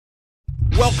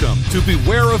Welcome to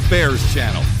Beware of Bears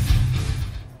channel.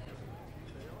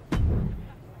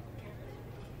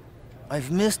 I've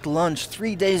missed lunch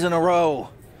 3 days in a row.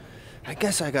 I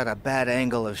guess I got a bad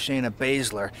angle of Shayna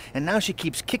Baszler, and now she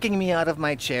keeps kicking me out of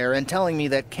my chair and telling me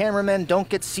that cameramen don't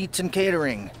get seats in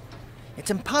catering.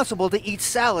 It's impossible to eat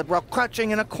salad while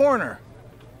crouching in a corner.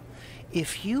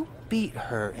 If you beat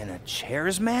her in a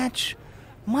chairs match,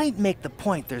 might make the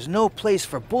point there's no place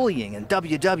for bullying in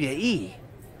WWE.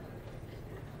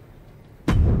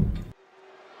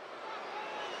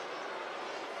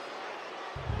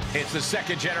 It's the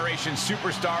second-generation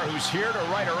superstar who's here to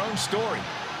write her own story.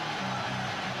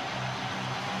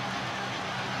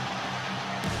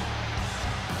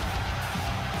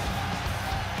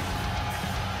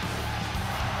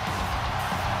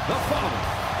 The following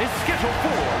is scheduled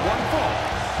for one fall,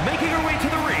 making her way to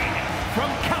the ring from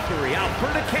Calgary,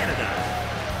 Alberta, Canada,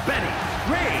 Betty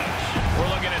Rage. We're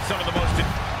looking at some of the most...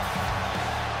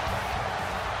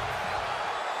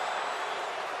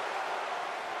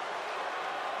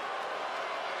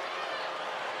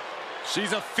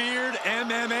 She's a feared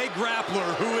MMA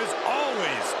grappler who is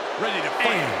always ready to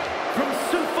fight. And from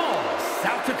Sioux Falls,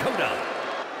 South Dakota,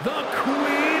 the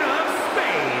Queen of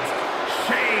Spades,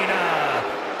 Shayna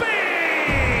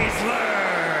Baszler.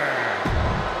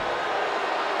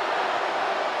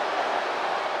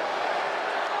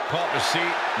 Pull up a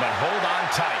seat, but hold on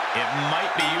tight. It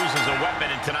might be used as a weapon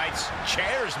in tonight's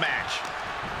chairs match.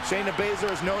 Shayna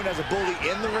Baszler is known as a bully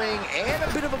in the ring and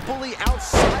a bit of a bully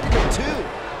outside of it, too.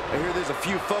 I hear there's a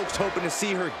few folks hoping to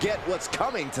see her get what's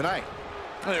coming tonight.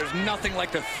 There's nothing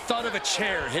like the thud of a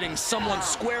chair hitting someone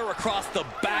square across the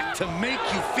back to make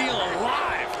you feel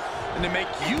alive and to make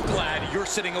you glad you're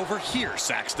sitting over here,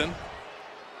 Saxton.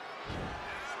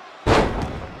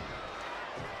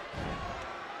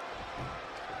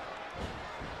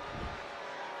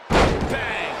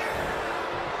 Bang!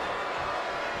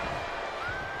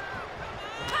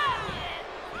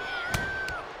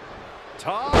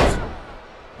 Toss.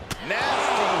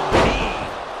 Nasty knee.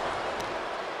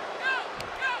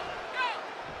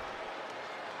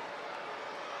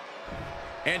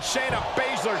 And Shayna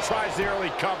Baszler tries the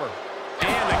early cover.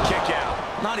 And the kick out.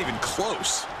 Not even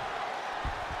close.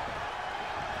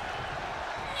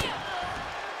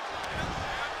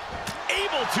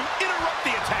 Able to interrupt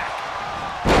the attack.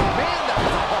 Man, that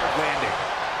was a hard landing.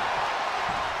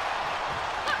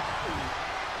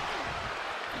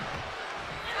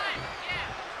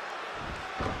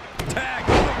 Tag,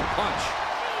 punch.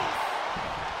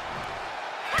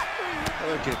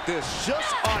 Look at this,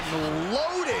 just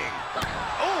unloading.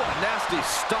 Oh, a nasty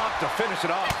stop to finish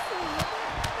it off.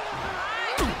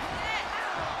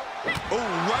 Oh,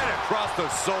 right across the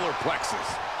solar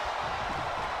plexus.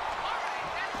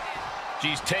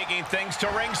 She's taking things to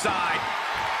ringside.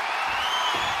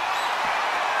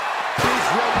 He's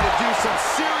ready to do some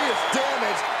serious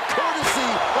damage,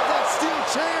 courtesy of that steel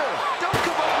chair. Don't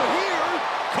come over here.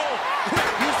 Cole,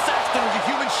 use Saxton as a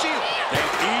human shield. And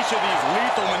each of these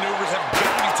lethal maneuvers have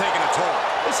got to be taking a toll.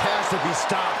 This has to be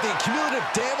stopped. The cumulative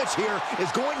damage here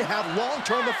is going to have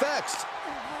long-term effects.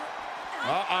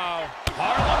 Uh-oh.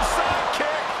 Harlem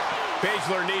sidekick.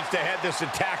 Baszler needs to head this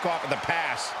attack off at the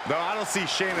pass. No, I don't see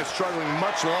Shayna struggling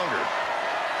much longer.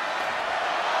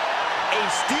 A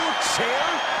steel chair?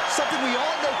 Something we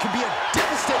all know can be a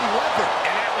devastating weapon.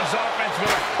 And that was offense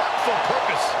with a hurtful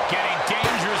purpose. Getting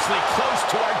dangerously close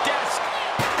to our desk.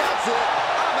 That's it.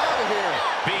 I'm out of here.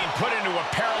 Being put into a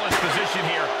perilous position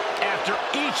here after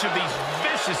each of these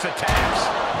vicious attacks.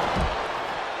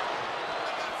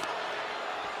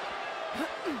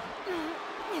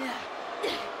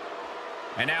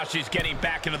 And now she's getting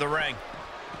back into the ring.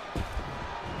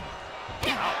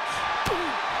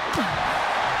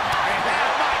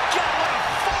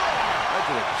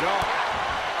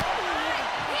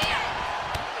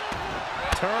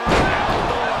 Turn out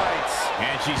the lights.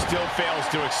 And she still fails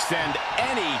to extend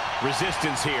any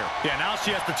resistance here. Yeah, now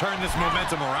she has to turn this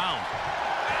momentum around.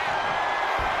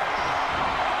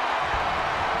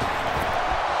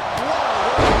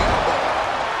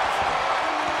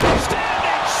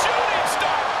 Standing shooting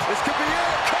star. This could be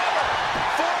it. Cover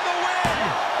for the win.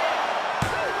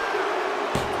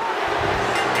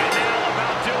 And that'll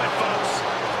about do it, folks.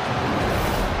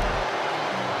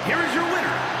 Here is your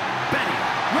winner, Betty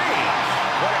Rage.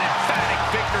 What an emphatic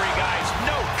victory, guys.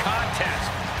 No contest.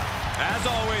 As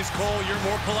always, Cole, you're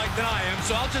more polite than I am,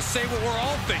 so I'll just say what we're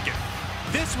all thinking.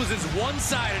 This was as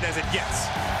one-sided as it gets.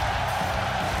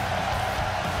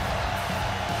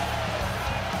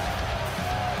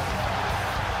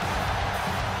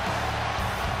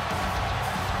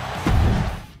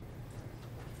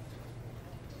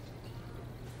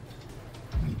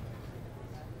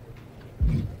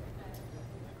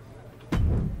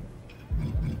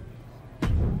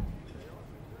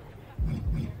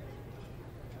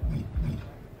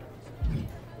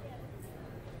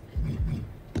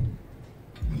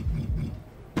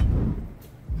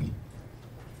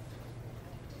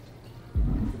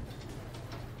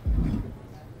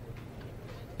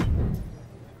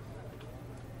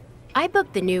 I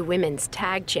booked the new women's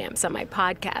tag champs on my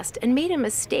podcast and made a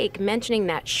mistake mentioning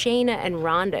that Shayna and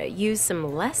Ronda used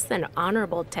some less than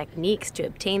honorable techniques to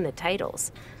obtain the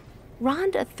titles.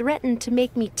 Ronda threatened to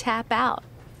make me tap out,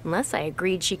 unless I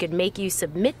agreed she could make you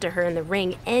submit to her in the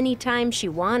ring anytime she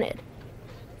wanted.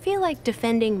 Feel like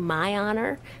defending my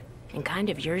honor and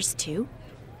kind of yours too?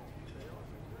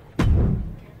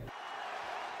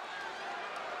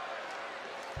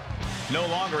 No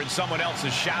longer in someone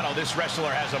else's shadow, this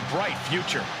wrestler has a bright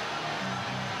future.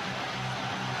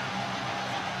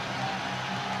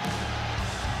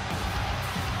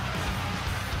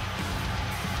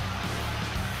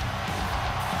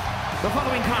 The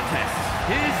following contest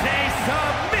is a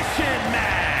submission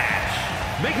match.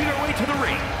 Making her way to the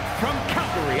ring from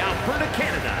Calgary, Alberta,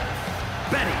 Canada,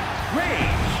 Betty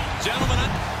Rage. Gentlemen,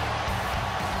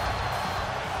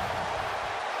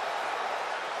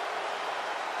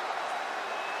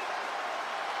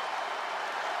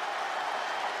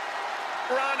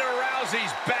 Ronda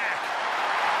Rousey's back.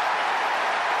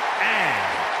 And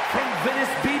from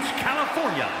Venice Beach,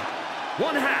 California,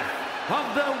 one half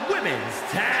of the Women's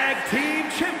Tag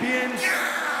Team Champions,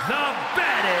 the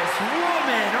baddest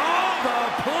woman on the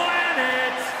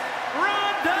planet,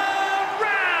 Ronda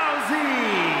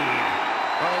Rousey.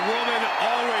 A woman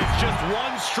always just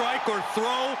one strike or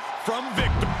throw from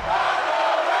victory.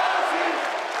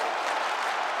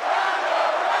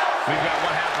 We've got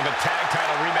one half of a tag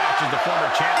title rematch as the former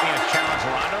champion has challenged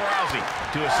Ronda Rousey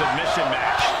to a submission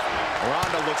match.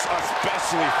 Ronda looks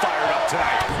especially fired up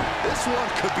tonight. This one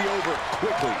could be over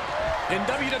quickly. in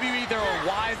WWE, there are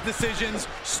wise decisions,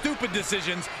 stupid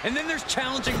decisions, and then there's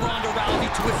challenging Ronda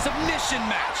Rousey to a submission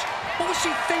match. What was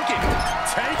she thinking?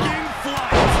 Taking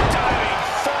flight. Diving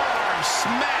forearm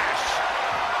smash.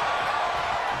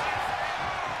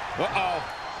 Uh-oh.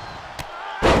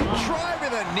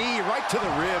 Driving a knee right to the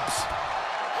ribs.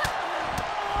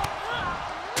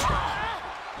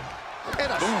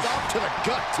 And a stop to the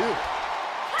gut, too.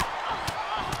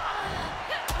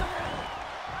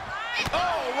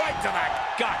 Oh, right to the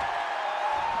gut.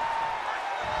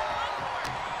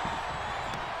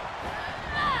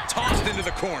 Tossed into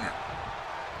the corner.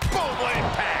 Boom, what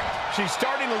impact. She's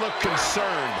starting to look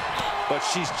concerned. But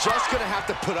she's just going to have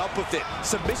to put up with it.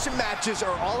 Submission matches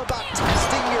are all about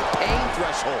testing your pain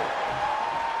threshold.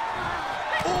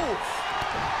 Ooh.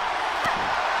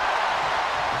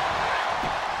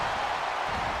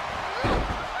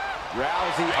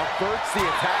 Rousey averts the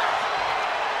attack.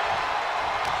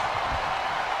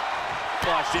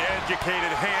 Watch the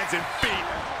educated hands and feet.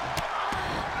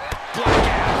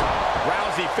 Blackout.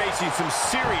 Rousey facing some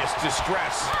serious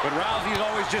distress. But Rousey is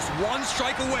always just one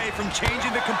strike away from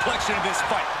changing the complexion of this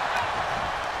fight.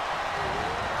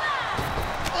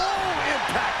 Oh,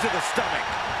 impact to the stomach.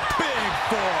 Big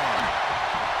forearm.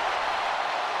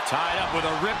 Tied up with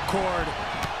a ripcord.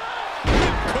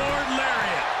 Ripcord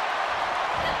lariat.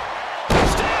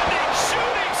 Standing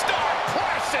shooting star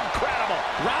press, incredible.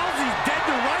 Rousey's dead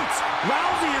to rights.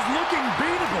 Rousey is looking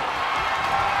beatable.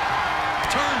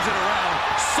 Turns it around.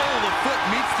 Sole of foot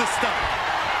meets the stomach.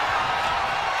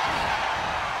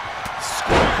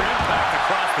 Square impact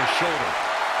across the shoulder.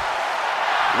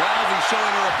 Rousey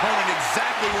showing her opponent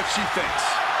exactly what she thinks.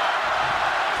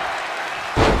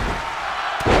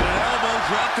 And an elbow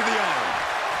drop to the arm.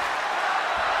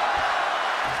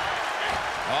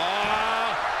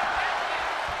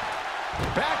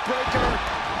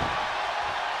 Backbreaker.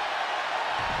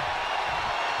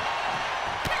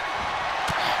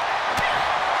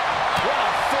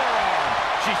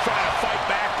 She's trying to fight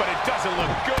back, but it doesn't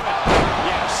look good.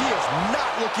 Yeah, she is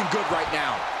not looking good right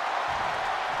now.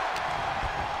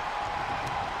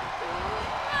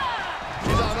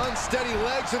 She's on unsteady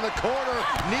legs in the corner.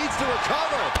 Needs to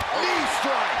recover. Knee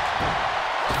strike.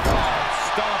 Oh,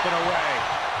 stomping away.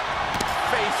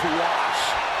 Face wash.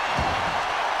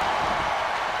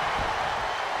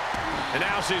 And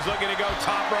now she's looking to go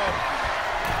top rope.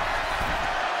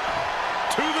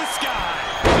 To the sky.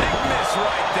 Big miss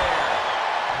right there.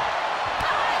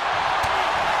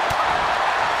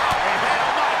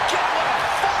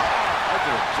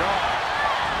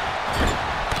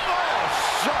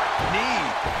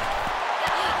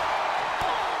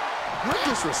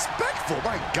 Disrespectful,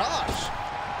 my gosh.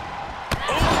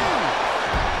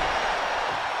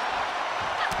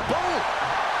 Boom.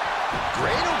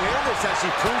 Great awareness as she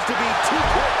proves to be too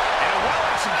quick. And a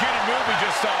well-executed move we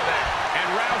just saw there. And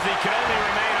Rousey can only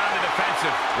remain on the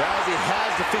defensive. Rousey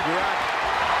has to figure out.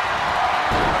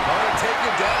 Take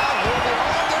him down, holding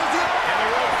on, there's it. And the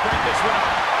ropes bring this one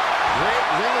up. Great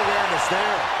ring awareness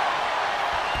there.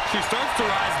 She starts to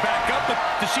rise back up, but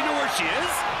does she know where she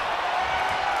is?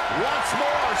 Once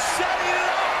more, setting it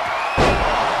up.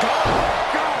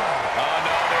 Oh,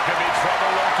 no, there could be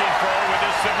trouble lurking for her with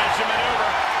this submission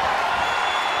maneuver.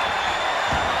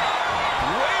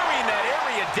 Wearing that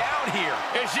area down here.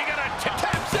 Is she going to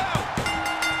taps out?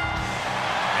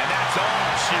 And that's all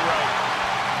she wrote.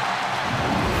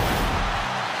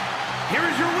 Here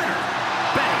is your winner,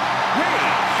 Betty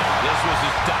Rage. This was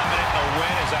as dominant a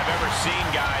win as I've ever seen,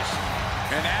 guys.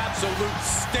 An absolute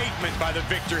statement by the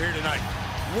victor here tonight.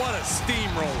 What a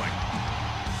steamrolling.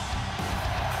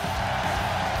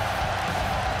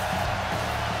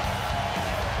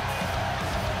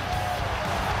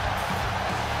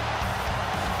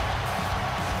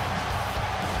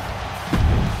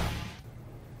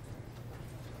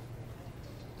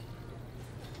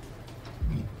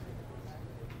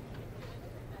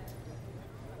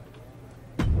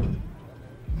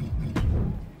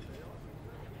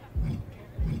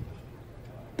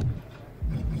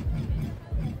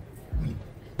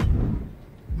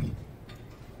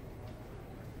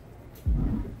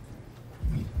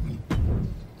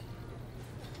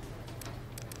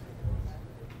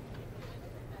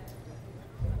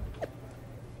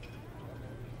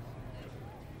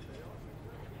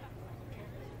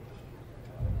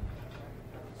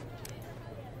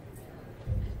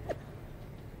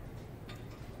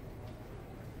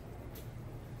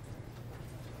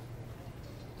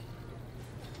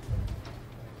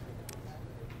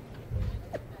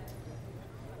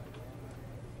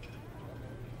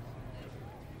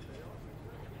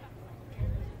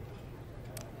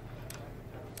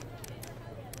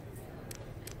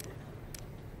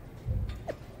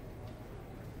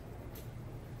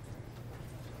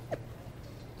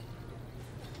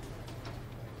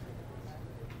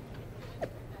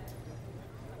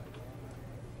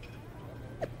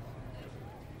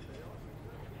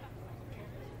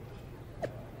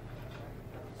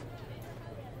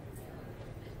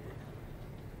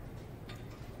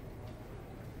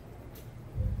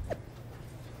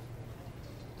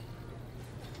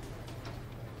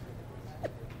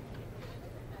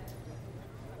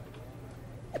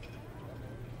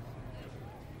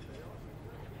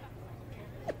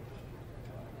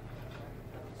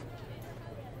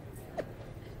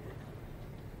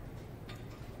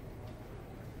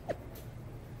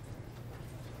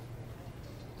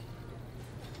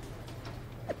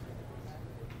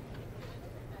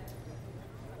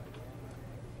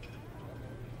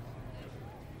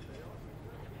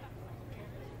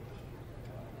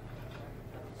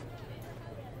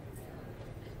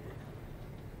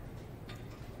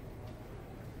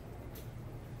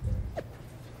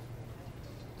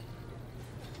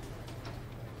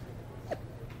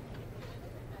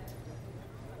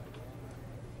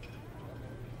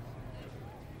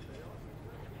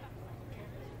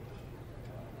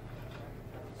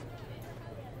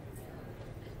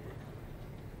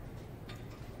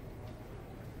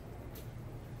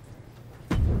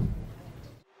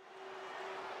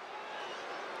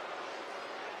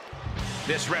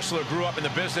 This wrestler grew up in the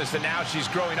business, and now she's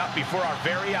growing up before our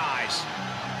very eyes.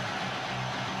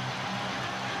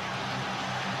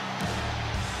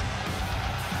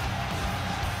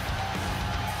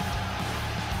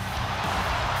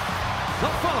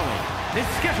 The following is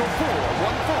scheduled for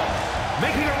one fall.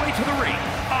 Making her way to the ring,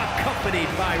 accompanied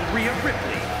by Rhea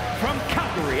Ripley from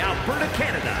Calgary, Alberta,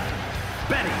 Canada,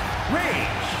 Betty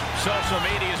Rage. Social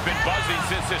media has been buzzing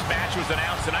since this match was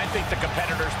announced, and I think the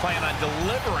competitors plan on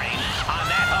delivering on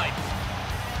that hype.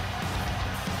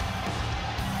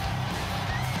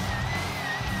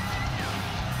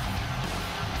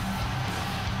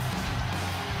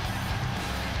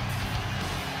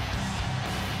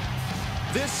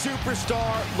 This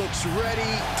superstar looks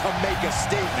ready to make a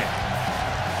statement.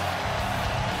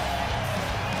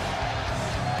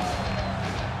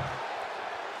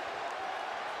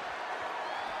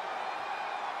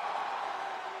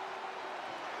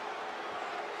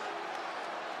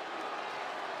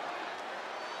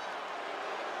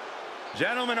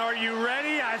 Gentlemen, are you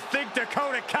ready? I think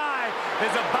Dakota Kai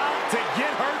is about to get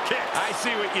her kicks. I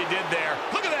see what you did there.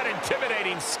 Look at that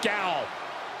intimidating scowl.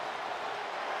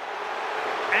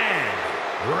 And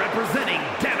representing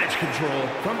Damage Control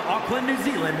from Auckland, New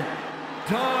Zealand,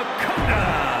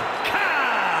 Dakota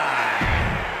Kai.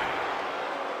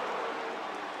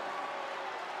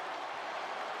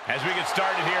 As we get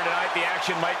started here tonight, the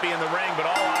action might be in the ring, but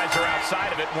all eyes are outside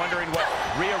of it, wondering what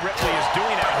Rhea Ripley is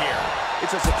doing out here.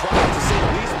 It's a surprise to say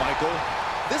the least, Michael.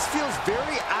 This feels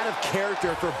very out of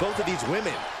character for both of these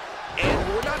women. And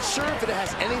we're not sure if it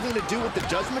has anything to do with the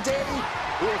Judgment Day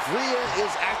or if Rhea is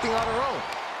acting on her own.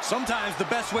 Sometimes the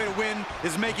best way to win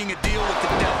is making a deal with the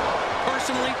devil.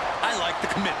 Personally, I like the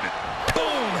commitment.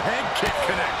 Boom! head kick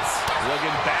connects.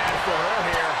 Looking bad for her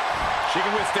here. She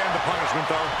can withstand the punishment,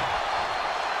 though.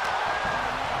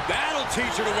 That'll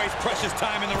teach her to waste precious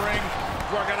time in the ring.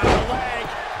 Working on the leg.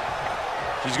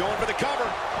 She's going for the cover.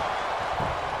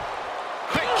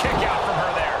 Quick kick out from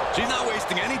her there. She's not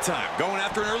wasting any time, going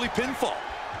after an early pinfall.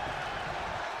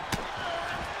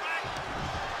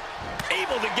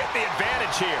 Able to get the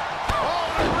advantage here. Oh,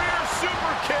 the rear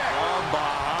super kick. From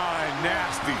behind,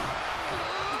 nasty.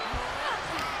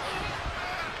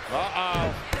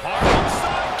 Uh-oh. Hard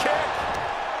side kick.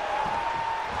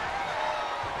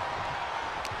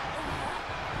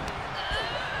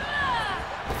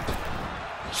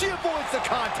 She avoids the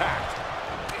contact.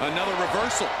 Another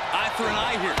reversal. Eye for an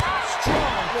eye here.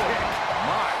 Strong kick.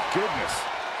 My goodness.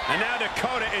 And now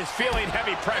Dakota is feeling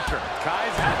heavy pressure.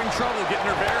 Kai's having trouble getting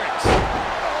her bearings.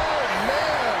 Oh,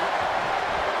 man.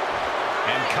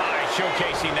 And Kai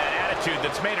showcasing that attitude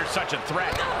that's made her such a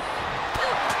threat.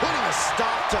 Putting a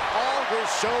stop to all her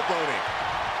showboating.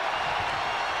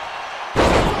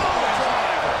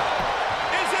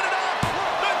 Is it enough?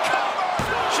 The cover!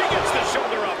 She gets the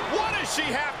shoulder up. What does she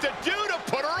have to do to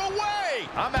put her away?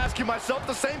 I'm asking myself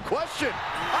the same question.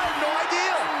 I have no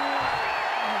idea.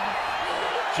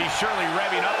 She's surely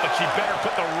revving up, but she better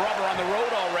put the rubber on the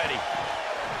road already.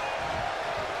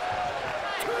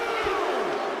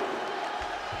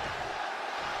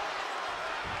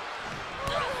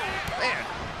 Man,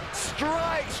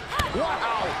 strikes!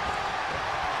 Wow!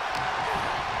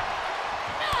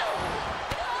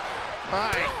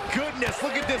 My goodness,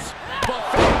 look at this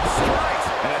buffet of strikes!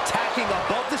 And attacking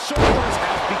above the shoulders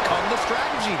has become the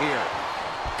strategy here.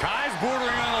 Kai's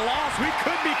bordering on a loss. We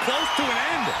could be close to an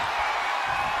end.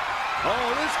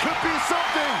 Oh, this could be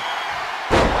something!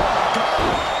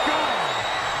 God.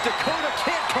 Dakota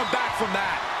can't come back from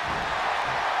that.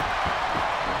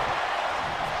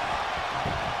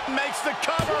 Makes the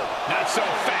cover. Not so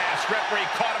fast. Referee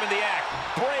caught him in the act.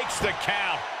 Breaks the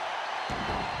count.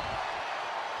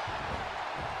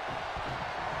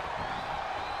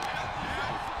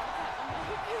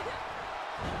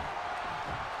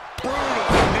 Brutal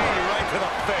knee right to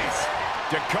the face.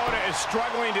 Dakota is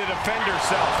struggling to defend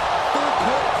herself. Full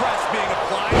court press being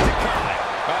applied to Kai.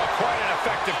 Oh, quite an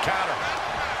effective counter.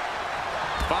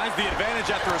 Finds the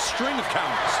advantage after a string of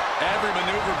counters. Every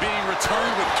maneuver being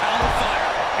returned with counter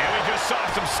fire. And we just saw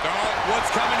some start.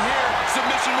 What's coming here?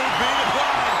 Submission move being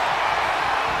applied.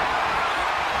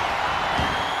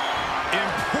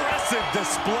 Impressive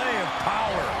display of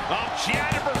power. Oh, she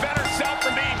had to prevent herself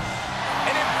from being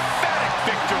an emphatic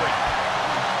victory.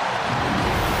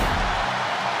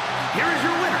 Here is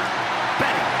your winner,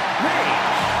 Betty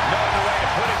Rage. No other way to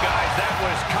put it, guys. That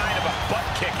was kind of a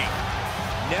butt-kicking.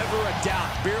 Never a doubt,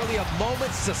 barely a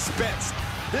moment's suspense.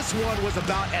 This one was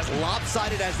about as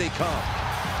lopsided as they come.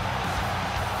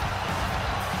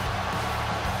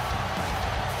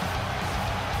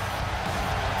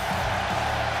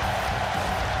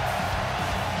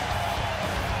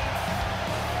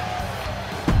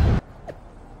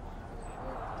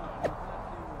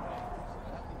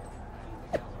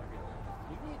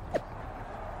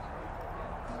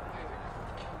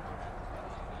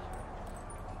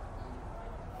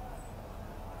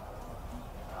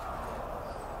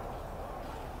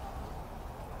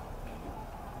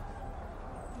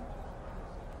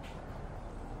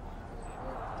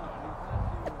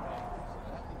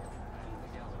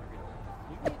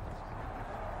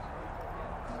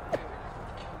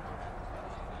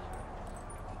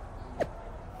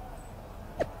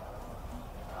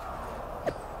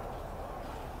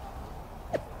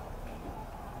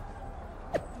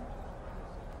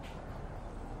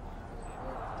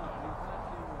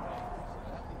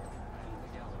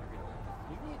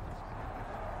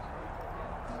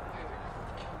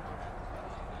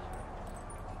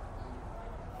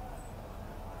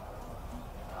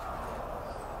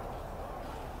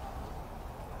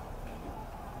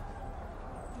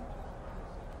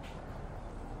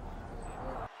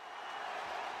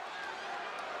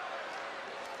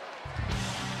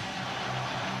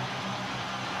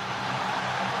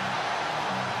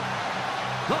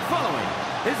 The following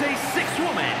is a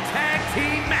six-woman tag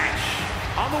team match.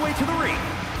 On the way to the ring,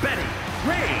 Betty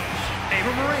Rage,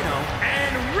 Ava Moreno,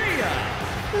 and Rhea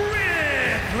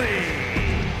Ripley.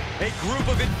 A group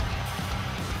of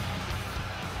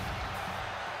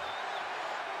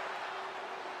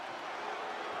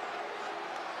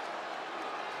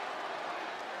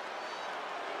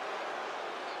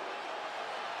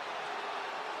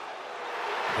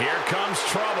Here comes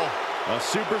trouble. A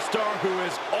superstar who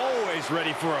is always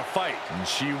ready for a fight. And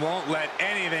she won't let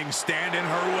anything stand in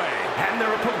her way. And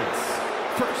their opponents.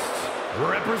 First,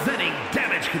 representing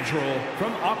Damage Control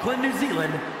from Auckland, New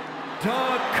Zealand,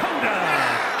 Dakota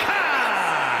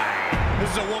Kai.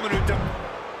 This is a woman who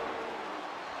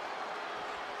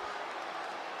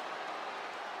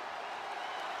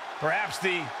perhaps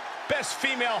the best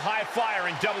female high flyer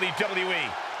in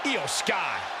WWE, Io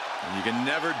Sky. You can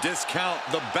never discount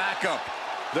the backup,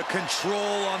 the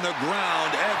control on the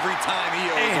ground every time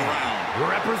Io is around.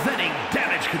 Representing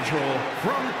Damage Control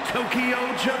from Tokyo,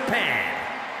 Japan,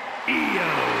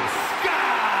 Io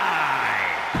Sky.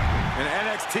 And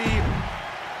NXT.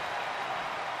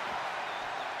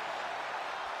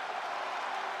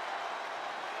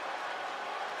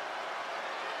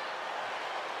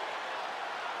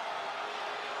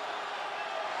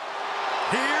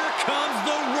 Here comes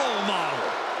the role model.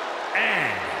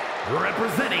 And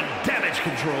representing Damage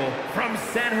Control from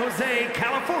San Jose,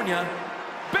 California,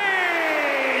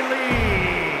 Bayley.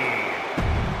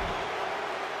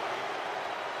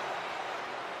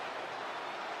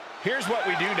 Here's what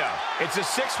we do know. It's a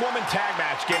 6-woman tag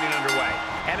match getting underway.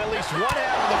 And at least one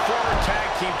half of the former tag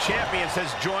team champions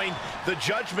has joined the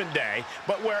Judgment Day.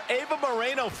 But where Ava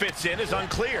Moreno fits in is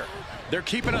unclear. They're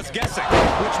keeping us guessing,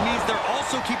 which means they're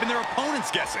also keeping their opponents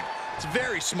guessing. It's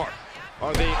very smart.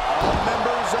 Are they all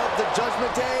members of the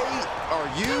Judgment Day? Are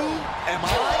you? Am I?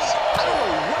 I don't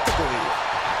know what to believe.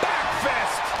 Back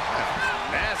fist!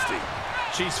 Nasty.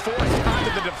 She's forced onto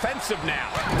the defensive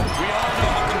now. We all know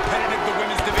how competitive the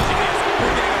women's division is.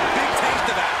 We're getting a big taste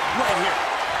of that right here.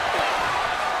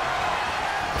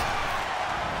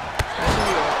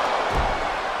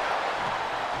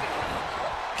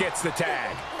 Gets the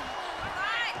tag.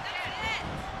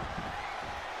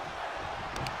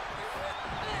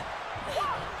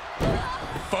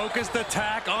 Focused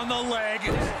attack on the leg.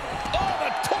 Oh,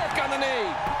 the torque on the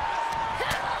knee.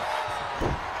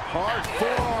 Hard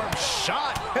forearm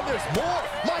shot. And there's more.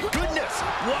 My goodness.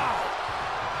 Wow.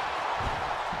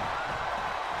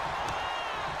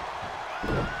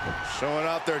 Showing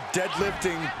out their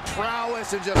deadlifting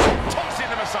prowess and just Tossing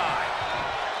them aside.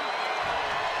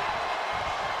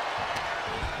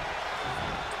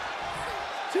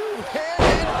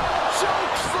 Two-handed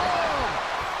choke slam.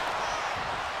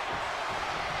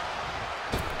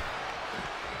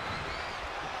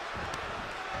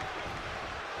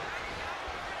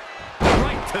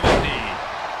 Right to the knee.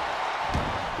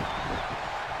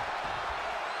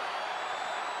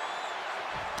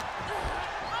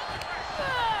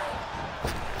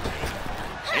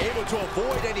 Able to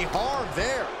avoid any harm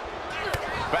there.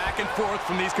 Back and forth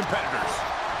from these competitors.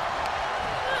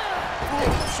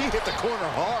 Ooh, she hit the corner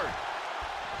hard.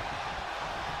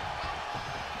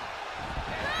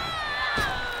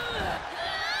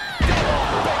 Big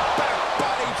back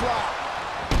body drop.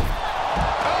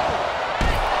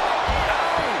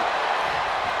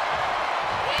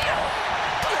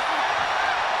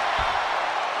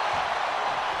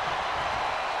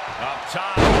 Up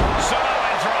top.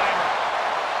 Samoan driver.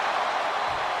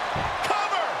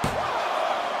 Cover.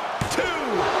 2.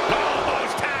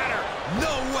 Almost had her.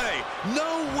 No way.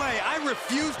 No way. I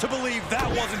refuse to believe that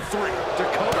wasn't 3.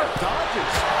 Dakota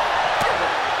dodges.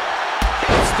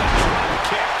 Instant drop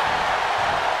kick.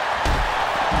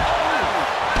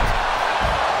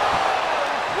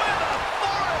 With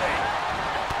authority.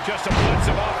 Just a blitz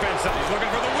of offense. He's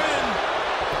looking for the win.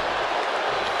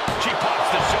 She pops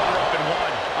the shoulder up and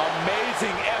one.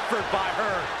 Amazing effort by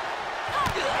her.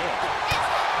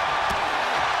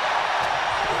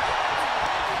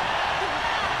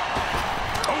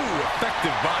 Oh,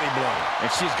 effective body blow.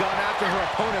 And she's gone after her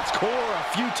opponent's core a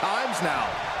few times now.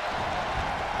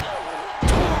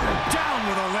 Torn down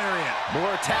with a lariat.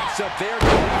 More attacks up there to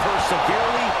leave her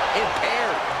severely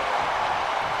impaired.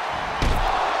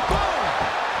 Boom!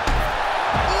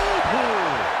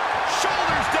 Ooh.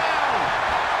 Shoulders down!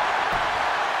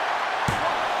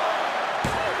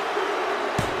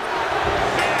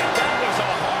 Man, that was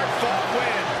a hard-fought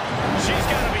win. She's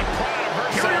got to be proud of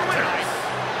Here are your herself winners,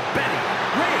 tonight. Betty,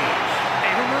 Rage,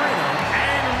 Ava Moreno,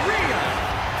 and Rhea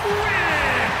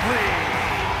Ripley.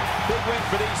 Big win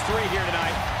for these 3 here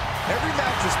tonight. Every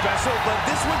match is special, but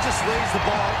this one just lays the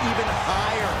bar even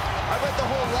higher. I bet the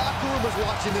whole locker room was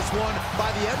watching this one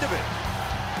by the end of it.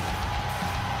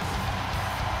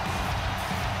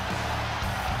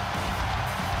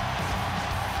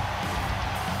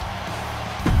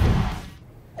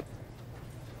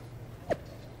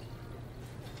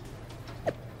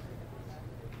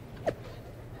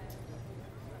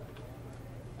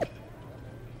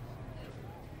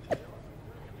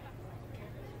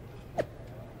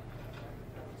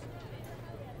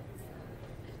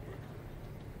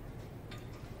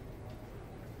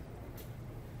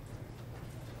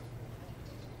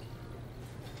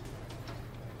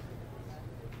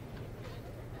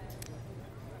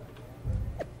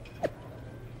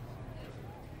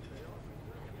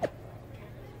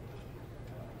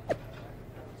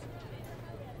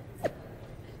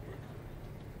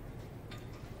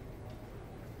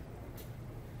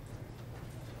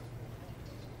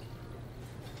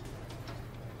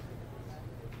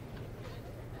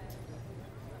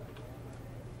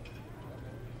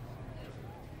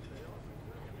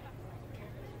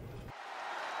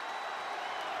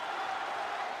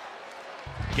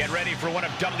 Get ready for one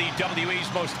of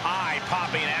WWE's most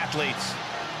eye-popping athletes.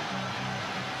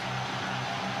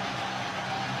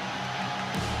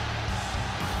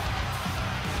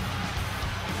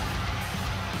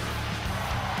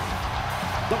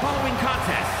 The following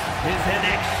contest is an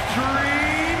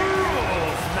Extreme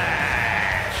Rules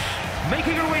match.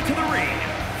 Making her way to the ring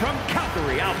from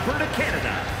Calgary, Alberta,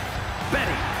 Canada,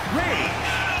 Betty Rage.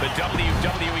 The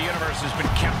WWE Universe has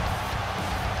been kept.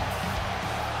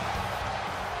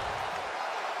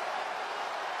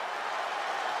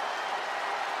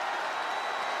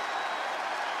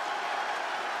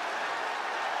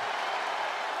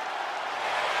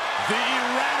 The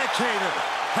Eradicator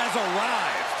has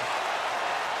arrived.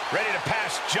 Ready to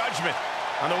pass judgment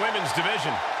on the women's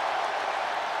division.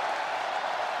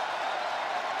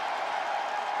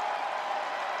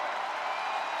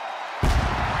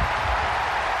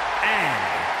 And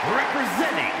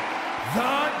representing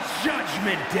the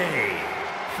Judgment Day,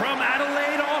 from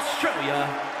Adelaide, Australia,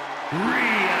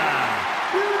 Rhea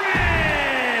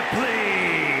Ripley.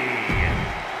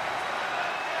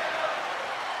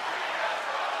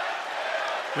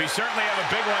 We certainly have a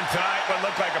big one tonight. What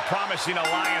looked like a promising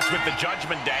alliance with the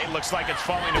Judgment Day. Looks like it's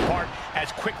falling apart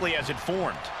as quickly as it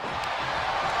formed.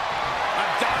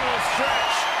 Abdominal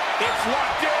stretch. It's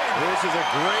locked in. This is a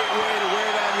great way to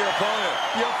wear down your opponent.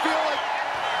 You feel like...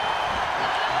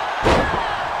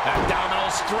 Abdominal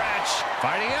stretch.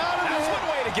 Fighting out of it. That's one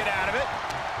way to get out of it.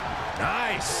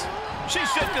 Nice.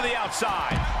 She's sent to the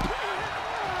outside.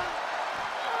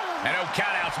 And no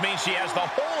countouts means she has the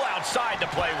whole outside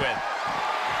to play with.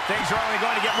 Things are only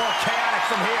going to get more chaotic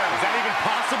from here. Is that even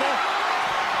possible?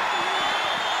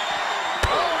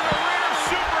 Oh, the rear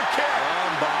super kick.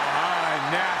 From behind,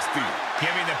 nasty.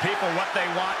 Giving the people what they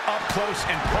want up close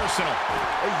and personal.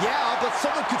 Yeah, but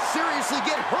someone could seriously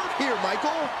get hurt here,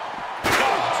 Michael.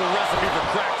 It's a recipe for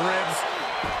cracked ribs.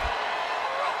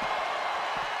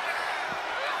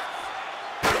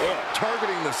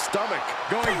 Targeting the stomach.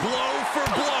 Going blow for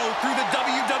blow through the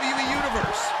WWE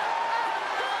Universe.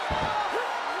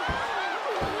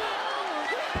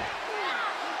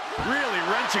 Really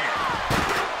wrenching it.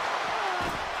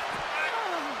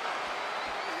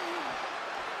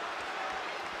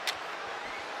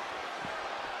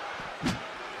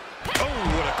 Oh,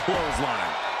 what a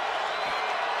clothesline.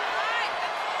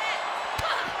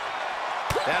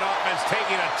 That offense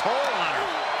taking a toll on her.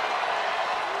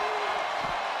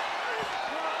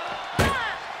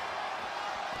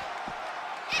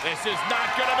 This is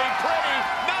not going to be pretty.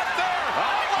 Not there.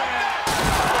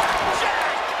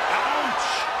 Ouch!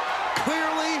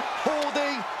 Clearly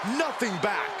holding nothing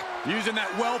back. Using that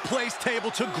well-placed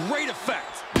table to great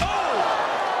effect. Oh!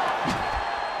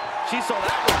 She saw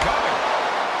that one coming.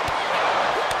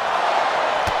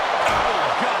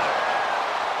 Oh, God.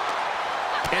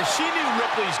 And she knew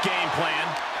Ripley's game plan.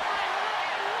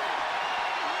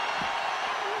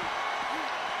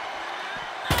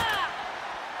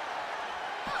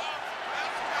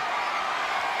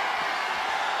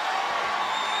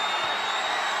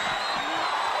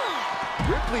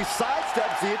 Ripley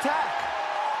sidesteps the attack.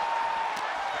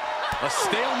 A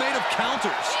stalemate of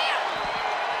counters.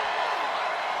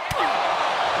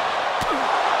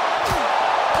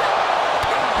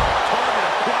 Target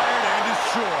acquired and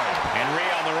destroyed. And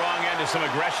Rhea on the wrong end of some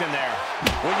aggression there.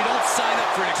 Well, you don't sign up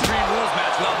for an Extreme Rules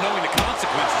match without knowing the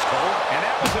consequences, Cole. And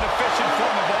that was an efficient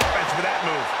form of offense with that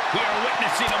move. We are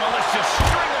witnessing a malicious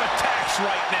string of attacks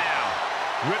right now.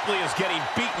 Ripley is getting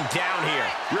beaten down here.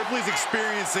 Ripley's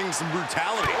experiencing some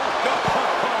brutality.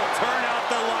 Oh, turn out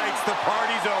the lights. The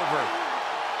party's over.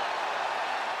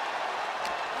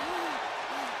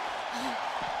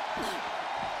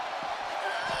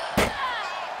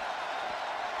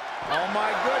 Oh, my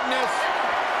goodness.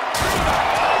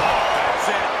 That's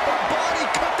it. Her body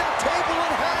cut that table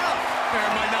in half. There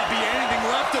might not be anything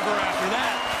left of her after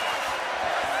that.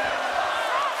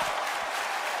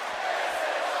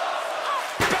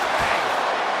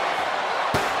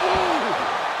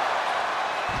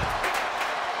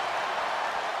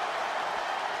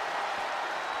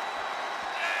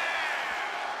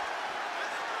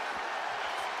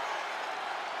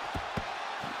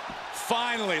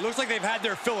 Finally, looks like they've had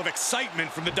their fill of excitement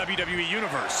from the WWE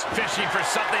Universe. Fishing for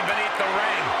something beneath the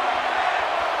ring.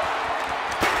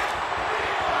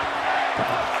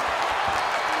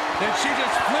 And she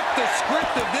just flipped the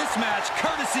script of this match,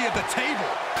 courtesy of the table.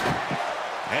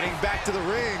 Heading back to the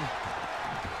ring.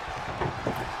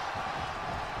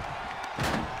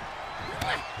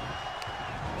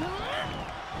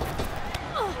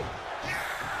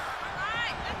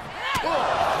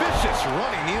 Vicious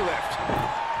running knee lift.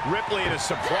 Ripley in a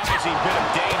surprising bit of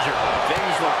danger.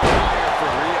 Things look dire for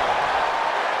Rhea.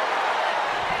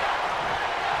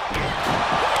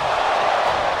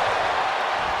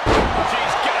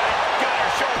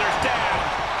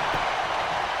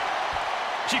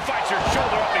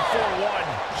 for one.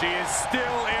 She is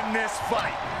still in this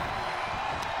fight.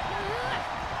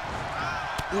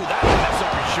 Ooh, that's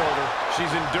off her shoulder.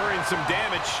 She's enduring some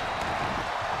damage.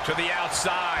 To the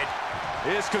outside.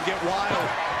 This could get wild.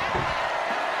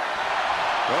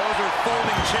 Those are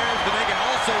folding chairs, but they can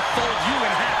also fold you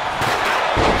in half.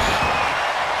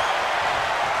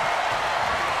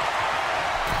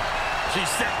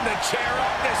 She's setting the chair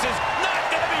up. This is not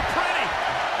going to be pretty.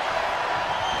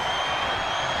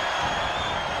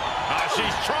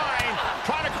 She's trying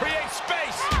to create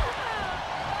space.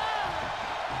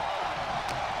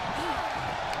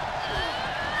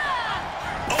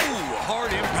 Oh,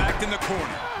 hard impact in the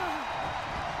corner.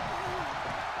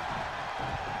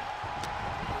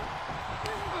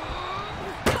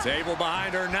 Table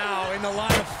behind her now in the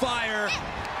line of fire.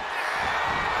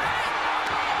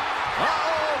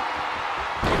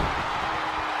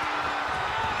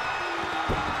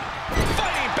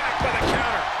 Fighting back by the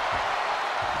counter.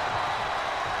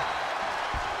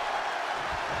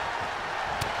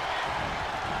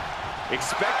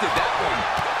 Expected that one.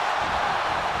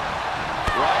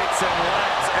 Rights and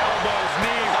lefts, elbows,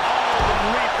 knees, all of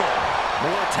them lethal.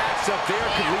 More attacks up there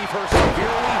could leave her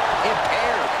severely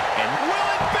impaired. And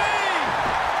Will it be?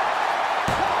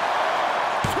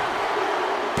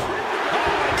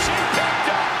 Oh, and she picked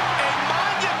up a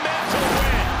monumental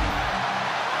win.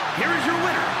 Here is your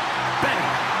winner, Betty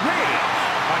Rage.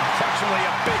 Unquestionably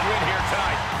a big win here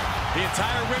tonight. The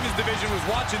entire women's division was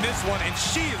watching this one, and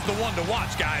she is the one to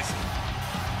watch, guys.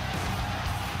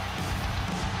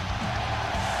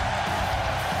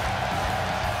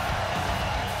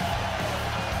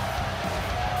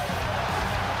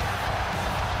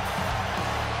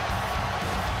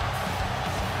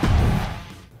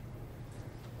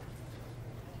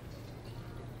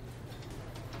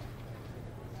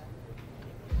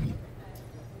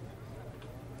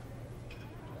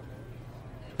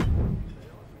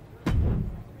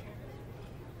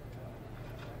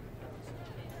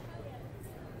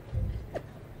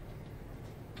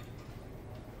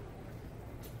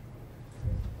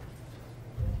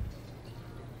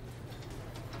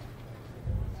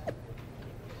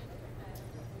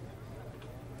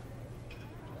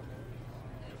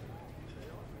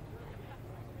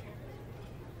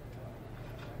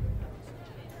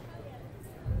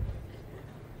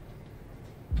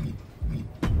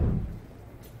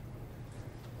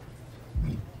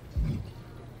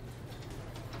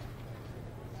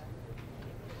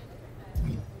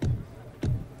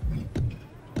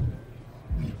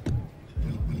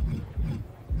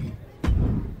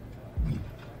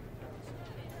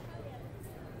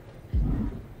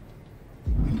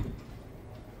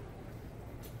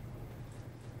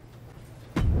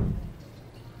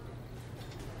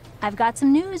 I've got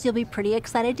some news you'll be pretty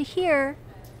excited to hear.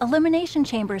 Elimination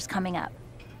Chamber is coming up.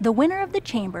 The winner of the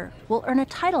Chamber will earn a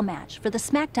title match for the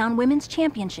SmackDown Women's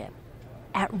Championship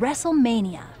at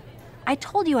WrestleMania. I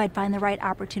told you I'd find the right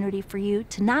opportunity for you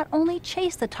to not only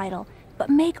chase the title,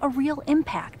 but make a real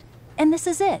impact. And this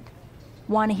is it.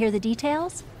 Want to hear the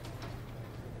details?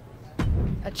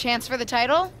 A chance for the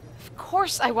title? Of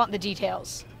course I want the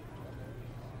details.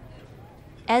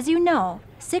 As you know,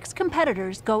 6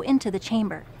 competitors go into the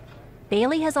Chamber.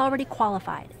 Bayley has already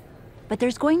qualified, but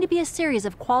there's going to be a series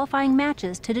of qualifying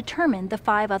matches to determine the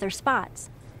 5 other spots.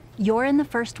 You're in the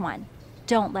first one.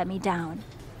 Don't let me down.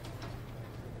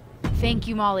 Thank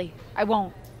you, Molly. I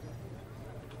won't.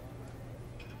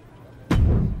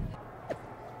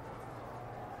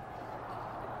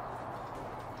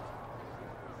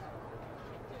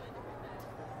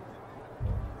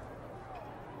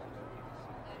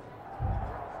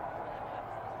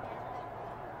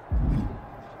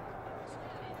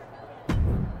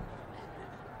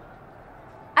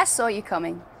 I saw you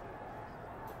coming.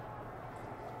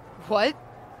 What?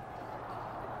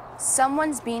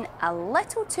 Someone's been a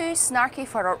little too snarky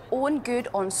for our own good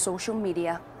on social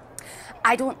media.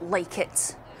 I don't like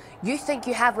it. You think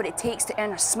you have what it takes to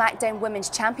earn a SmackDown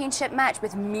Women's Championship match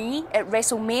with me at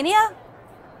WrestleMania?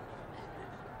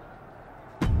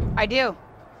 I do.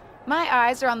 My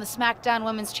eyes are on the SmackDown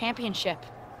Women's Championship.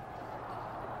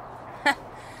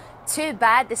 Too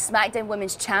bad the SmackDown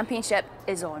Women's Championship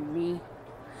is on me.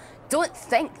 Don't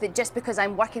think that just because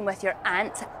I'm working with your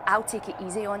aunt, I'll take it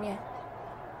easy on you.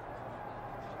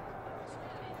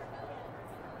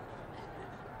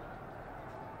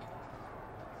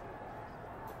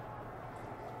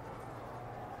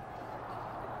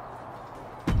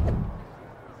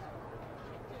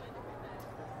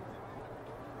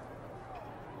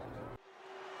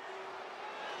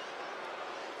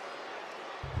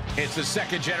 It's the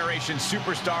second-generation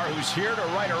superstar who's here to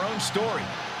write her own story.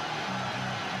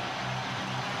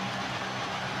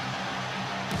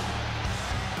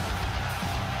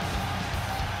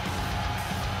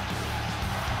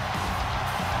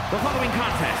 The following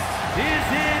contest is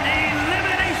an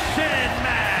elimination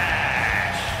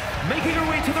match. Making her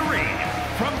way to the ring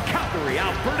from Calgary,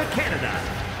 Alberta, Canada,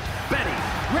 Betty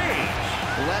Rage.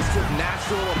 Blessed with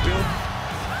natural ability.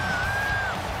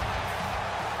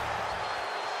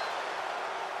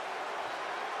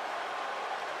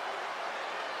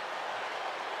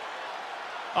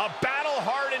 A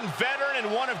battle-hardened veteran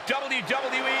and one of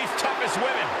WWE's toughest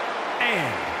women.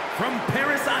 And from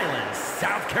Paris Island,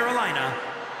 South Carolina,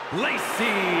 Lacey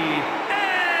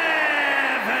Evans.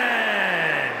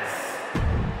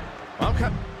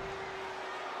 Okay.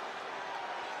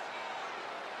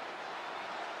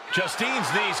 Justine's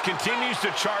niece continues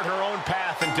to chart her own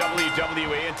path in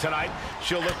WWE, and tonight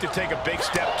she'll look to take a big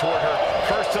step toward her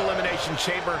first Elimination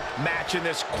Chamber match in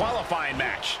this qualifying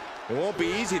match. It won't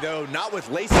be easy, though, not with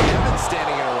Lacey Evans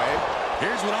standing in her way.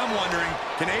 Here's what I'm wondering.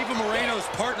 Can Ava Moreno's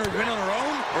partner win on her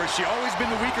own, or has she always been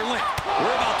the weaker link?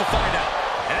 We're about to find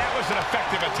out. And that was an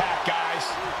effective attack, guys.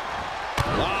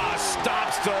 Ah,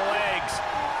 stops to the legs.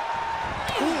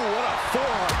 Ooh, what a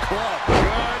forearm club.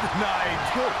 Good night.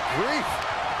 Good grief.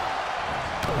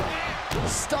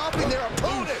 Stopping their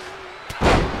opponent.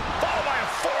 Followed by a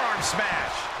forearm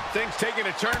smash. Things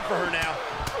taking a turn for her now.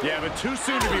 Yeah, but too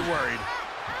soon to be worried.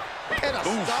 And a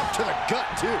stop to the gut,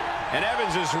 too. And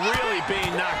Evans is really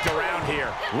being knocked around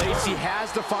here. Lacey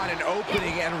has to find an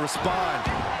opening and respond.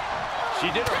 She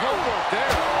did her homework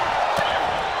there.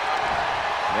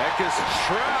 Neck is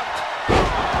trapped.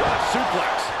 What a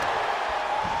suplex.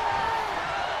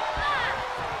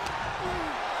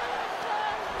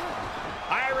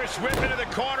 Irish whip into the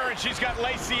corner, and she's got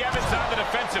Lacey Evans on the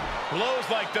defensive. Blows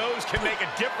like those can make a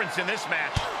difference in this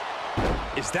match.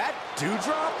 Is that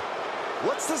Doudrop?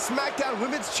 What's the SmackDown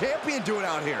Women's Champion doing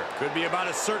out here? Could be about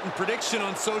a certain prediction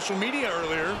on social media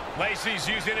earlier. Lacey's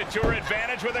using it to her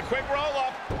advantage with a quick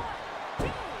roll-up.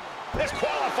 This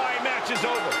qualifying match is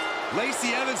over. Lacey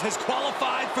Evans has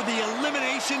qualified for the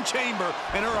Elimination Chamber,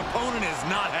 and her opponent is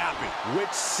not happy.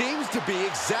 Which seems to be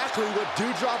exactly what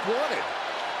Doudrop wanted.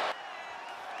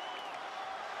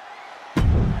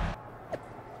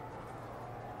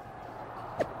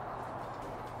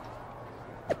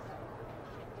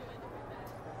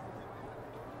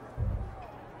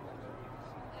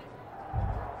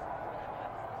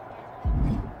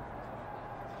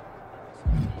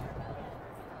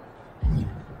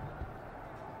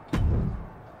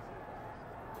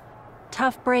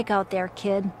 Tough break out there,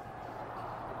 kid.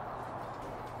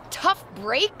 Tough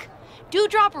break?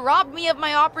 Doudrop robbed me of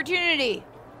my opportunity.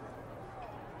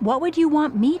 What would you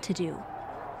want me to do?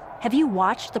 Have you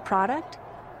watched the product?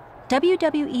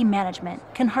 WWE management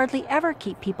can hardly ever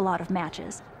keep people out of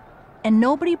matches, and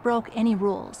nobody broke any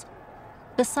rules.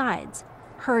 Besides,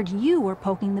 heard you were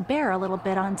poking the bear a little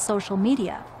bit on social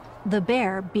media, the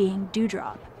bear being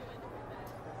Doudrop.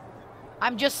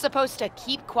 I'm just supposed to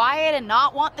keep quiet and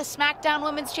not want the SmackDown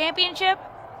Women's Championship?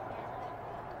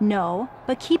 No,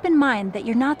 but keep in mind that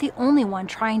you're not the only one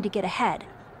trying to get ahead.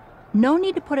 No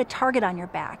need to put a target on your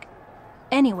back.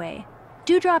 Anyway,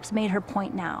 Doudrop's made her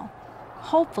point now.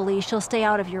 Hopefully she'll stay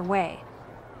out of your way.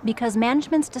 Because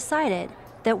management's decided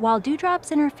that while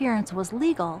Doudrop's interference was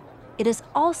legal, it is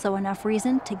also enough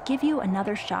reason to give you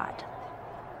another shot.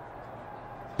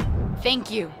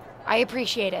 Thank you. I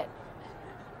appreciate it.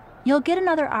 You'll get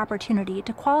another opportunity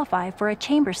to qualify for a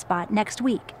chamber spot next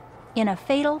week in a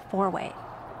fatal four-way.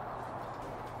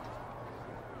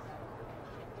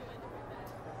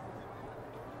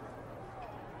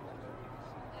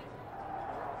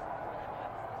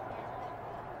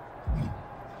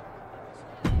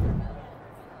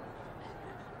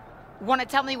 Want to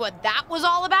tell me what that was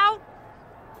all about?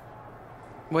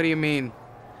 What do you mean?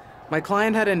 My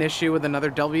client had an issue with another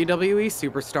WWE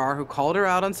superstar who called her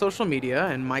out on social media,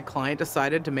 and my client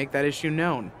decided to make that issue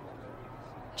known.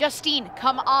 Justine,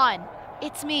 come on.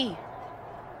 It's me.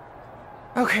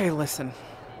 Okay, listen.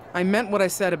 I meant what I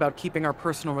said about keeping our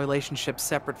personal relationship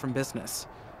separate from business.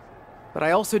 But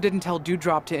I also didn't tell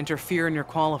Doudrop to interfere in your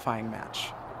qualifying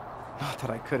match. Not that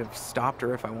I could have stopped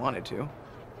her if I wanted to.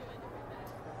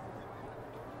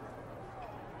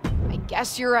 I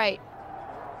guess you're right.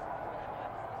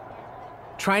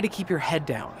 Try to keep your head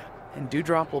down, and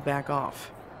Doudrop will back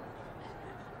off.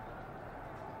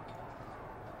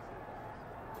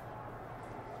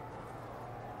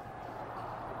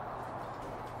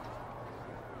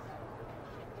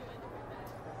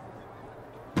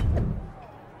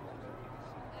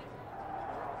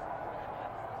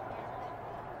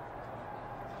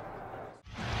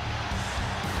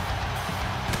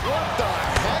 What the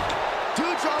heck?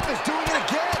 Doudrop is doing it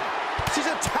again. She's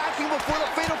attacking before the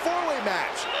fatal four-way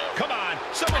match. Come on,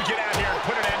 someone get out here and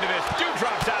put an end to this.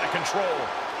 Doudrop's out of control.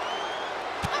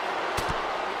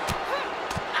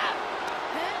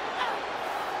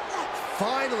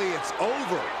 finally it's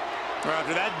over. Well,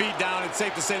 after that beatdown, it's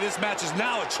safe to say this match is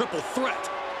now a triple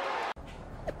threat.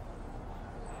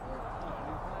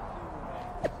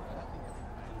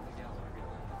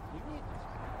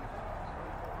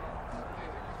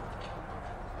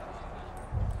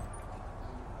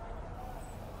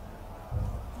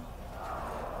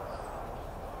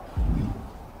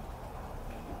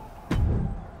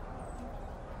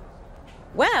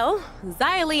 Well,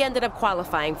 Xylee ended up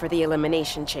qualifying for the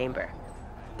Elimination Chamber.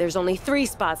 There's only 3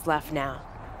 spots left now.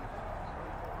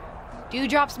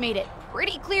 Dewdrop's made it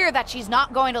pretty clear that she's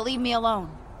not going to leave me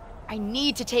alone. I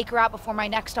need to take her out before my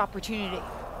next opportunity.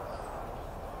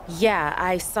 Yeah,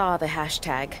 I saw the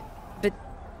hashtag. But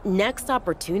next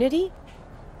opportunity?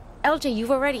 LJ,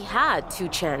 you've already had 2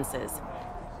 chances.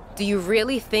 Do you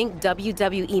really think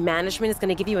WWE management is going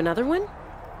to give you another one?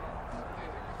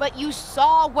 But you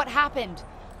saw what happened.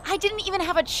 I didn't even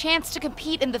have a chance to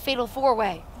compete in the Fatal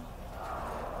 4-Way.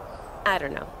 I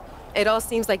don't know. It all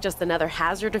seems like just another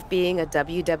hazard of being a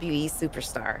WWE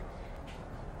superstar.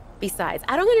 Besides,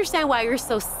 I don't understand why you're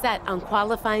so set on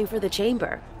qualifying for the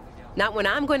Chamber. Not when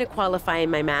I'm going to qualify in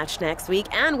my match next week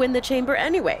and win the Chamber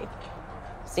anyway.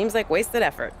 Seems like wasted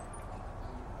effort.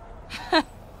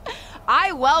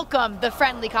 I welcome the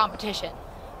friendly competition.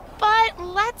 But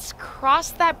let's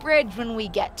cross that bridge when we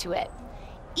get to it.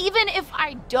 Even if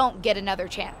I don't get another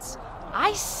chance,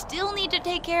 I still need to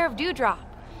take care of Dewdrop.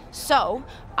 So,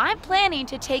 I'm planning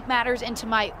to take matters into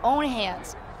my own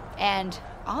hands. And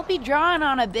I'll be drawing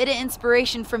on a bit of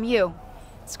inspiration from you.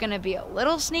 It's gonna be a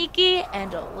little sneaky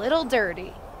and a little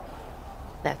dirty.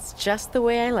 That's just the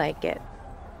way I like it.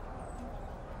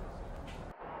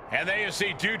 And there you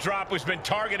see Dewdrop, who's been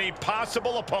targeting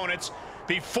possible opponents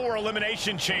before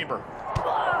Elimination Chamber.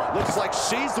 Looks like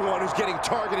she's the one who's getting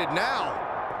targeted now.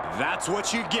 That's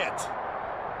what you get.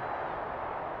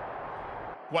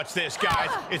 Watch this, guys.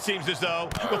 It seems as though,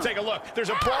 we'll take a look. There's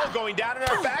a brawl going down in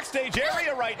our backstage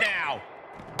area right now.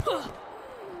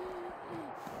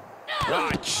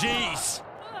 Ah, jeez.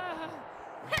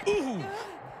 Ooh.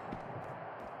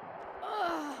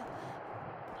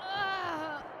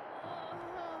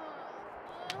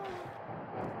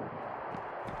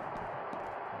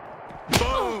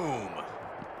 Boom.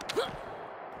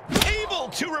 Able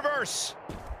to reverse.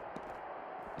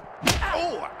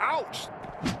 Oh, ouch.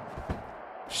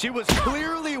 She was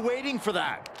clearly waiting for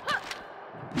that.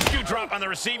 Dewdrop on the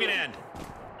receiving end.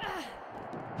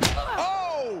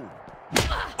 Oh!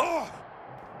 Oh!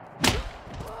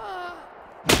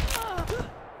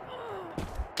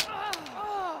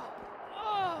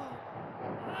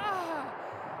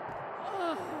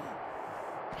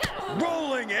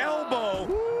 Rolling elbow.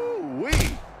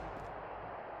 Woo-wee.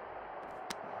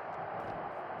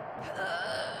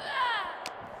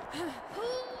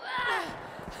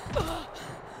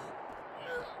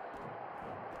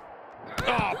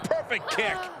 Oh, perfect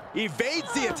kick.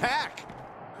 Evades the attack.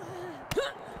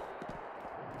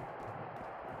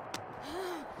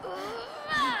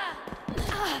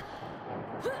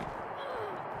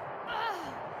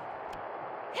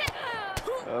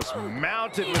 Just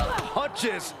mounted with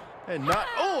punches and not,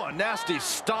 oh, a nasty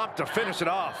stomp to finish it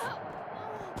off.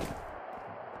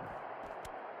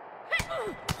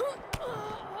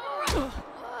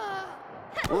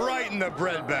 Right in the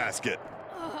breadbasket.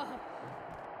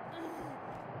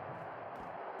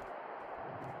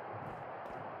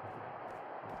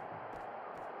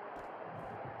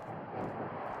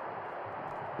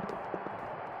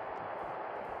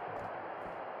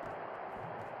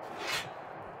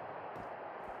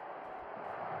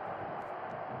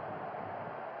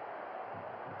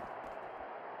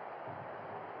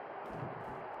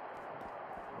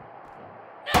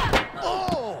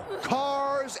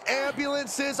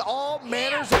 Ambulances, all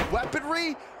manners of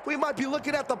weaponry. We might be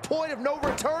looking at the point of no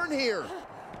return here.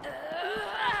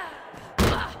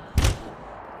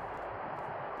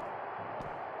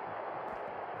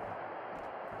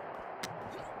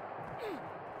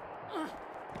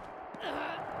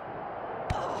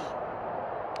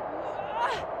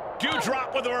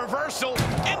 Dewdrop with a reversal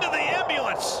into the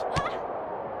ambulance.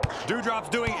 Dewdrop's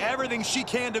doing everything she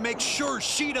can to make sure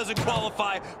she doesn't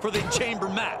qualify for the chamber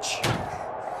match.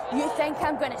 You think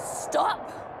I'm gonna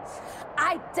stop?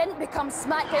 I didn't become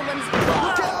SmackDown Women's...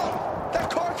 Look out!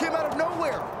 That car came out of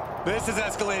nowhere. This has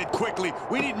escalated quickly.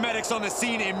 We need medics on the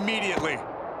scene immediately.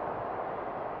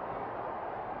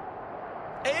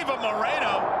 Ava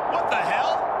Moreno, what the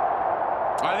hell?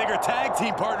 I think her tag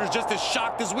team partner's just as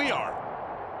shocked as we are.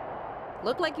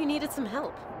 Looked like you needed some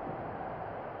help.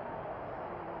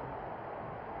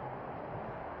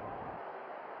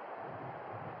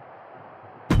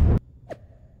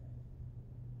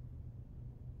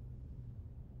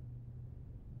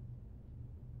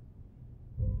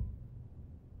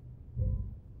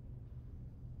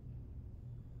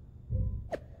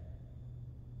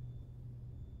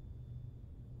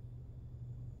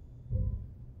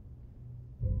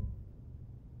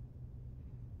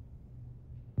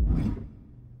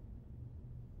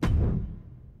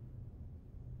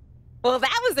 Well,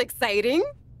 that was exciting.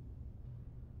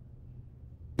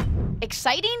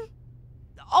 Exciting?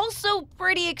 Also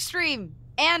pretty extreme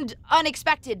and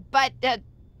unexpected, but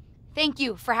thank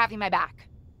you for having my back.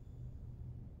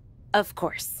 Of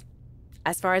course.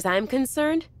 As far as I'm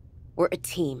concerned, we're a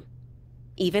team,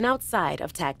 even outside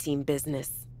of tag team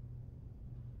business.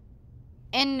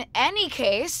 In any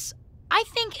case, I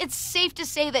think it's safe to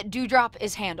say that Doudrop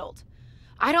is handled.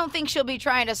 I don't think she'll be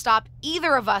trying to stop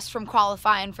either of us from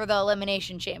qualifying for the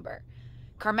Elimination Chamber.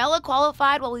 Carmella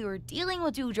qualified while we were dealing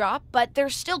with Doudrop, but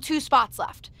there's still 2 spots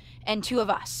left, and 2 of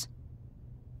us.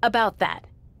 About that,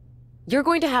 you're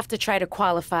going to have to try to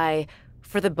qualify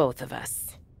for the both of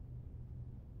us.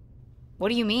 What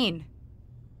do you mean?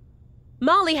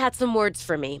 Molly had some words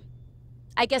for me.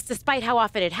 I guess despite how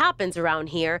often it happens around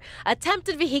here,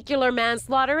 attempted vehicular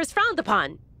manslaughter is frowned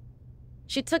upon.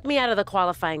 She took me out of the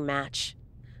qualifying match.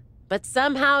 But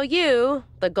somehow you,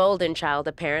 the golden child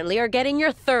apparently, are getting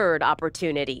your 3rd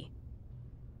opportunity.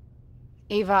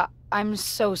 Ava, I'm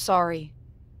so sorry.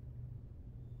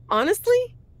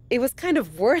 Honestly, it was kind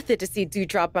of worth it to see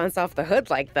Doudrop bounce off the hood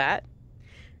like that.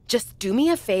 Just do me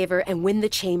a favor and win the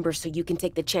chamber so you can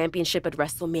take the championship at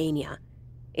WrestleMania.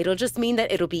 It'll just mean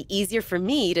that it'll be easier for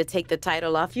me to take the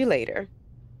title off you later.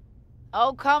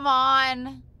 Oh, come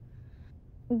on.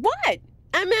 What?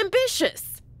 I'm ambitious.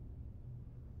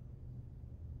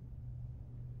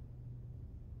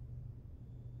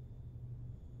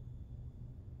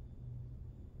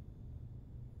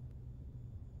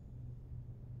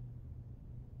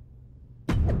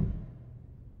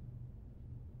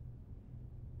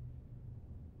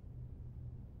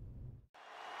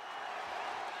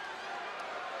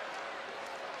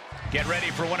 Get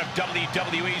ready for one of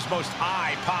WWE's most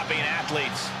eye-popping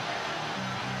athletes.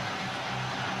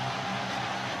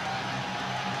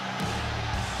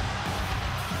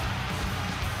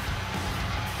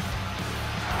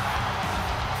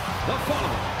 The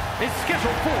following is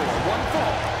scheduled for one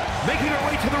fall. Making her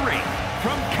way to the ring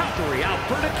from Calgary,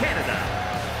 Alberta, Canada,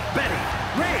 Betty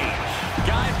Rage.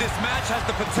 Guys, this match has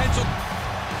the potential...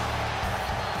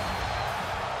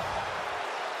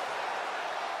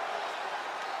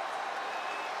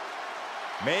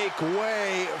 Make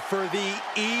way for the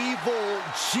evil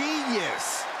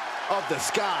genius of the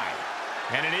sky.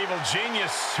 And an evil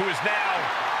genius who is now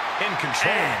in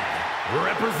control. And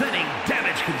representing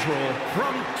Damage Control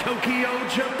from Tokyo,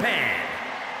 Japan,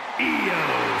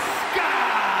 Io Sky.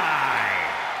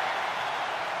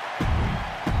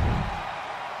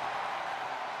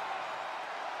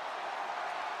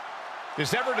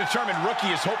 This ever-determined rookie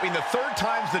is hoping the 3rd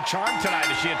time's the charm tonight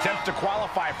as she attempts to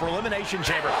qualify for Elimination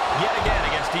Chamber yet again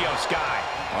against Io Sky.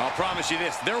 I'll promise you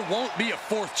this, there won't be a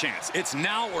 4th chance. It's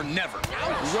now or never.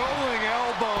 Ouch. Rolling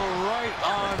elbow right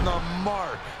on the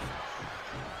mark.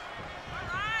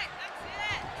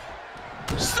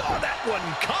 Saw that one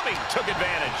coming, took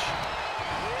advantage.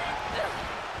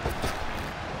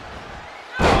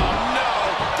 Oh no,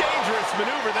 dangerous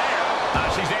maneuver there.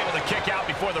 She's able to kick out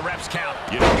before the refs count.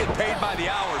 You don't get paid by the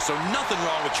hour, so nothing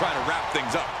wrong with trying to wrap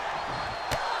things up.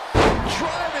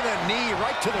 Driving a knee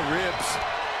right to the ribs.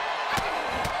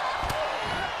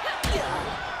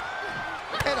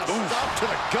 And a stop to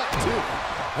the gut, too.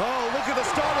 Oh, look at the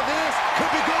start of this.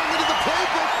 Could be going into the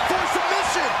playbook for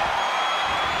submission.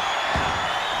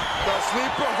 The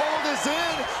sleeper hold is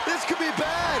in. This could be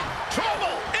bad.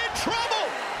 Trouble! In trouble!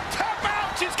 Tap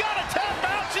out! She's got to tap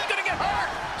out! She's going to get hurt!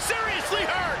 Seriously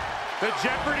hurt! The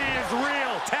jeopardy is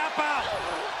real. Tap out!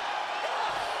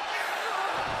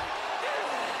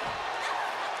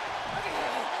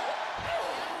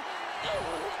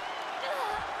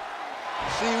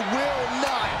 She will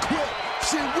not quit.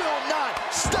 She will not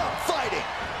stop fighting.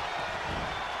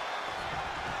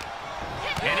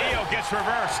 And Io gets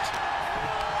reversed.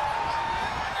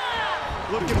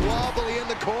 Looking wobbly in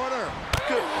the corner.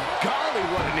 Good golly,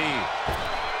 what a knee.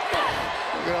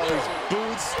 Look at all these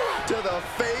boots to the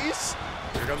face.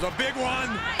 Here comes a big one.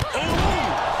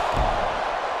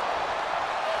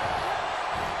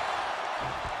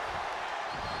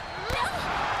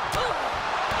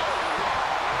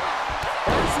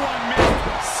 First one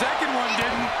missed. Second one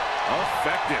didn't.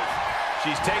 Effective.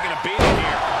 She's taking a beating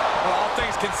here. Well, all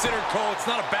things considered, Cole, it's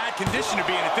not a bad condition to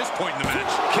be in at this point in the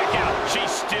match. Kick out. She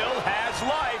still has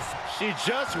life. She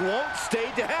just won't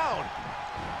stay down.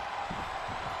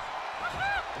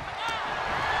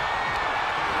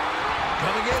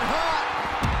 Coming in hot.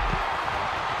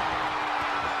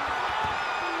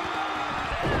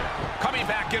 Coming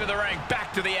back into the ring.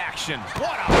 Back to the action.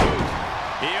 What a move.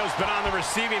 Io's been on the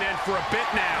receiving end for a bit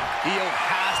now. Io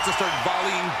has to start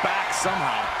volleying back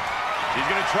somehow. She's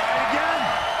going to try it again.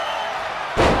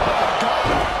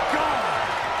 God.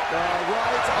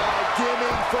 Opponents are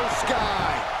giving for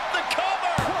Sky. The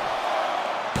cover!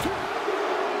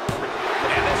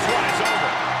 And this one is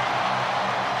over.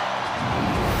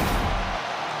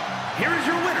 Here is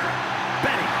your winner,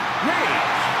 Betty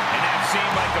Rage. And that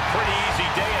seemed like a pretty easy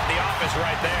day at the office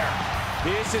right there.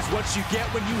 This is what you get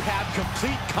when you have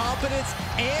complete confidence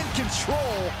and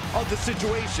control of the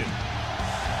situation.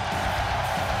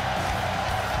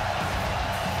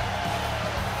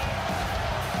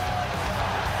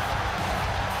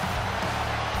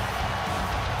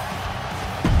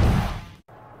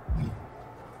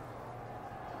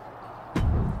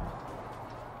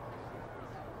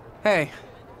 Hey,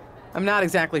 I'm not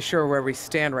exactly sure where we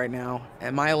stand right now.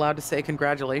 Am I allowed to say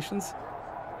congratulations?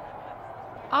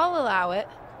 I'll allow it.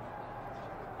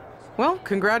 Well,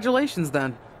 congratulations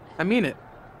then. I mean it.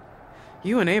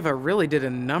 You and Ava really did a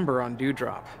number on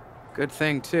Dewdrop. Good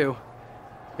thing, too.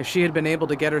 If she had been able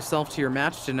to get herself to your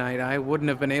match tonight, I wouldn't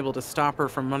have been able to stop her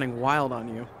from running wild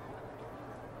on you.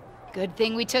 Good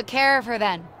thing we took care of her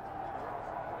then.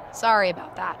 Sorry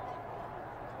about that.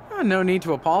 No need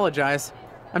to apologize.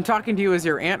 I'm talking to you as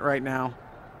your aunt right now.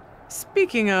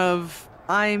 Speaking of,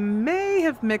 I may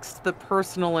have mixed the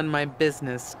personal and my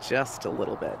business just a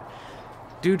little bit.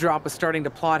 Dewdrop was starting to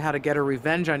plot how to get her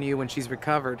revenge on you when she's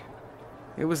recovered.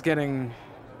 It was getting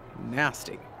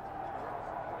nasty.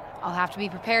 I'll have to be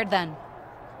prepared then.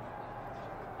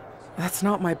 That's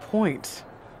not my point.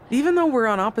 Even though we're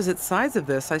on opposite sides of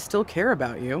this, I still care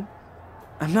about you.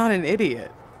 I'm not an idiot.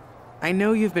 I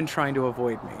know you've been trying to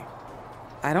avoid me.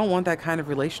 I don't want that kind of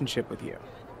relationship with you.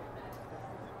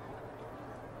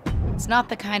 It's not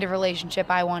the kind of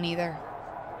relationship I want either.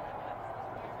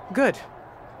 Good.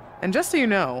 And just so you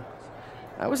know,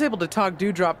 I was able to talk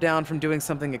Dewdrop down from doing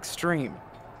something extreme.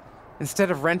 Instead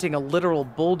of renting a literal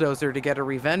bulldozer to get a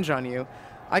revenge on you,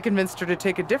 I convinced her to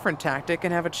take a different tactic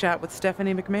and have a chat with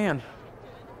Stephanie McMahon.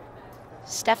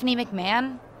 Stephanie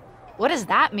McMahon? What does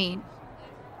that mean?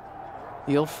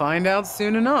 You'll find out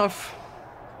soon enough.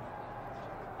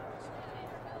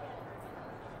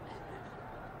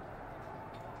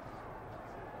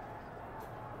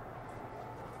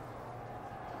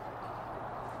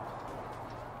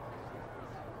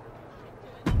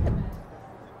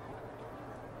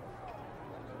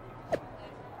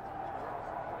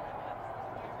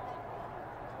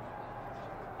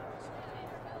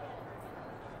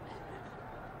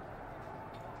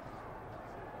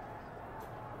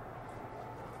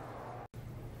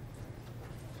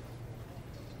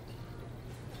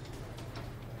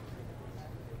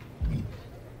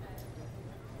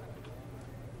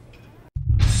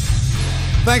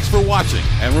 Thanks for watching,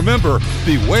 and remember,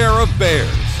 beware of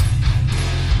bears.